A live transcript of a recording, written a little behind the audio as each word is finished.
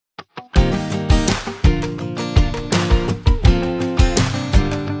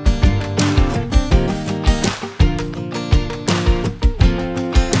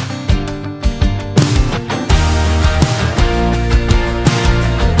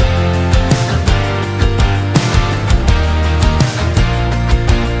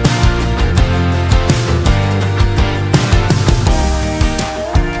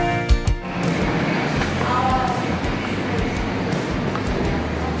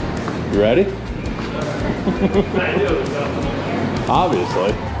You ready?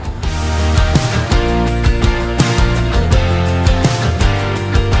 Obviously.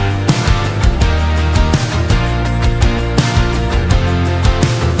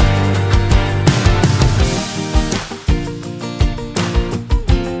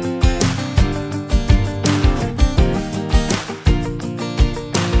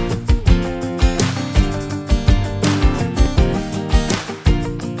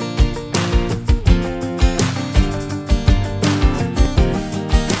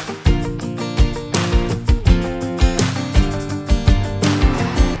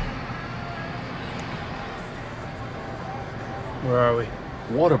 Where are we?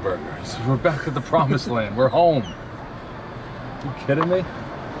 Whataburgers. We're back at the promised land. We're home. You kidding me?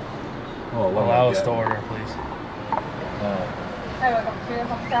 Oh, allow us to order, please. Hi, welcome to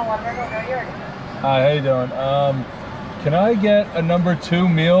Hometown Whataburger. Where are you ordering? Hi, how you doing? Can I get a number 2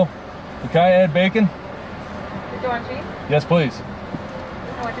 meal? Can I add bacon? Did you want cheese? Yes, please.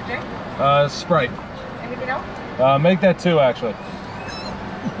 And what to drink? Sprite. Anything else? Make that 2, actually.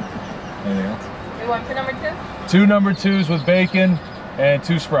 Anything else? You want 2 number 2? 2 number 2s with bacon and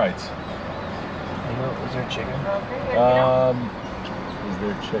 2 Sprites. Is there chicken? Okay, Is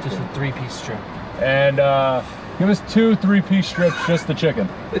there chicken? Just a 3-piece strip. And give us 2 3-piece strips, just the chicken.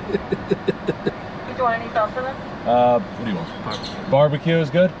 Did you want any sauce for them? What do you want? Barbecue is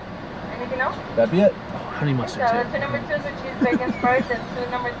good? Anything else? That'd be it. Oh, honey mustard So too. 2 number 2s with cheese, bacon, Sprites, and 2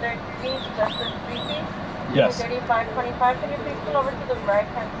 number 13s, just a 3-piece. Yes. 35.25. Can you please pull over to the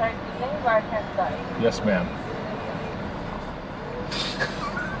right-hand side, beginning right-hand side? Yes, ma'am.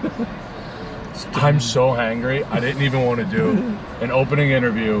 I'm so hangry. I didn't even want to do an opening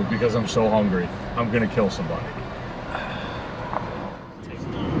interview because I'm so hungry. I'm gonna kill somebody.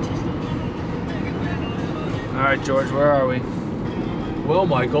 All right, George, where are we? Well,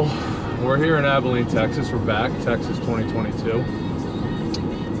 Michael, we're here in Abilene, Texas. We're back, Texas 2022.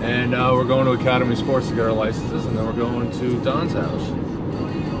 And we're going to Academy Sports to get our licenses, and then we're going to Don's house.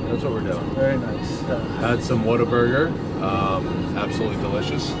 That's what we're doing. Very nice. Had some Whataburger, absolutely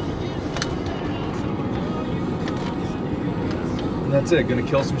delicious. And that's it, gonna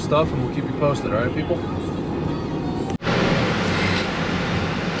kill some stuff and we'll keep you posted, all right, people? All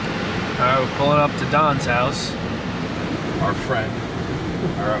right, we're pulling up to Don's house. Our friend,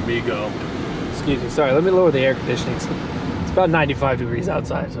 our amigo. Excuse me, sorry, let me lower the air conditioning. It's about 95 degrees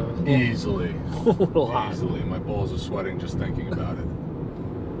outside, so it's Easily. a little hot. Easily. My balls are sweating just thinking about it.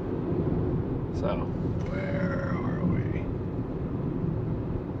 So, Where are we?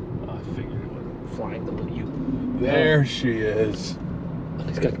 I figured it would flying the you. There she is.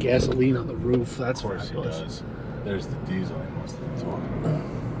 He's got gasoline on the roof. That's Of course he fabulous. does. There's the diesel I must have been talking about.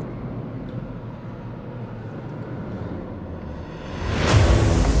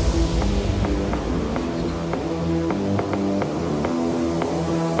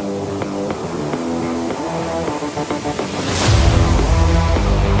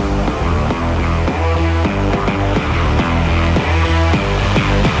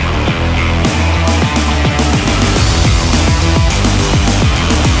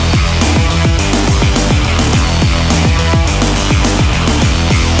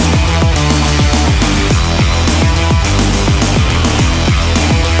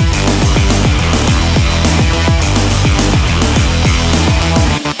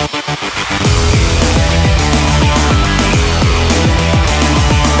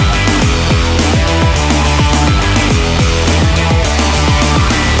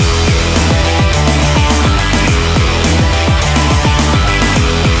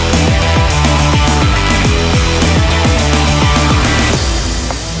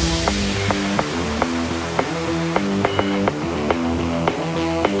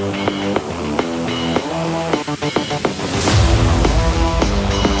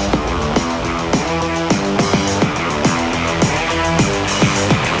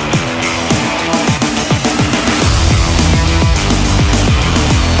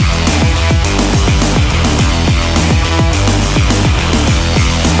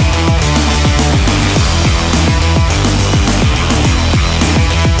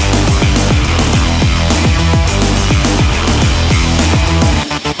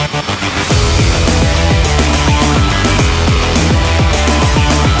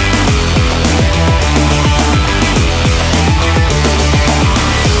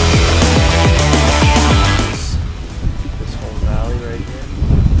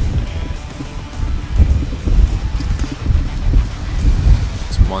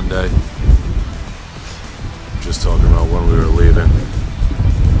 Monday. Just talking about when we were leaving.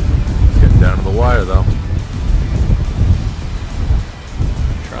 Getting down to the wire though.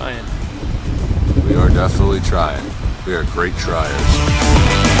 Trying. we're definitely trying. We are great triers.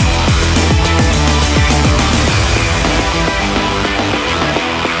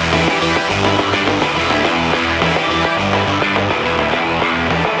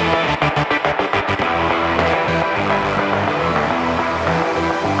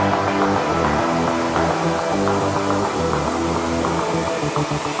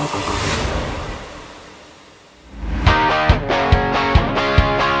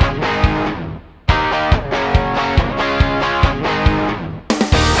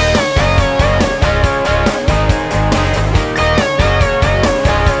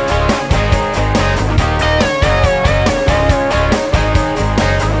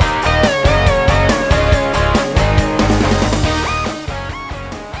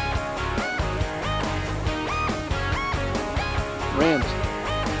 Rams.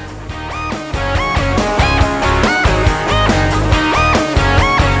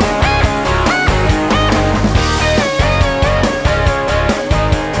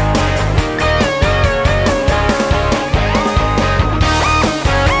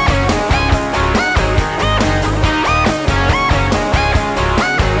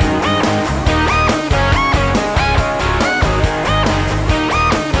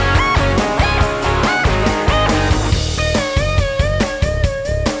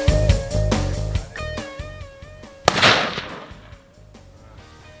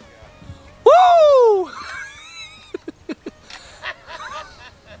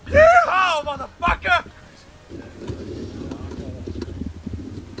 Yeehaw, motherfucker!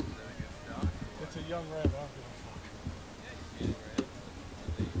 It's a young ram, I don't give a fuck.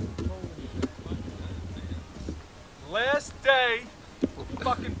 Last day,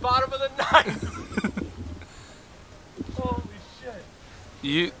 fucking bottom of the ninth. Holy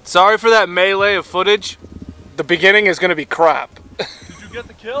shit. Sorry for that melee of footage. The beginning is gonna be crap. Did you get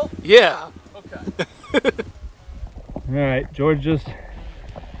the kill? Yeah. Okay. All right, George just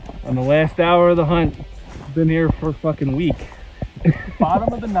on the last hour of the hunt. Been here for a fucking week.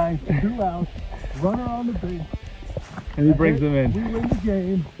 Bottom of the ninth, 2 outs, runner on the base. And he brings them in. We win the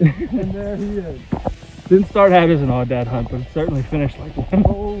game, and there he is. Didn't start out as an Aoudad Hunt, but it certainly finished like one.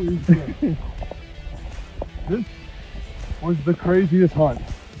 Holy shit. This was the craziest hunt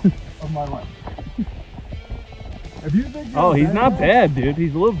of my life. If you think Oh, he's not bad, dude.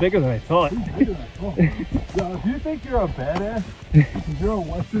 He's a little bigger than I thought. He's bigger than I thought. Yo, if you think you're a badass, if you're a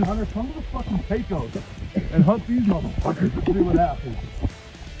Western hunter, come to the fucking Pecos and hunt these motherfuckers and see what happens.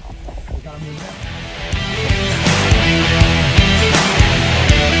 They got me in there.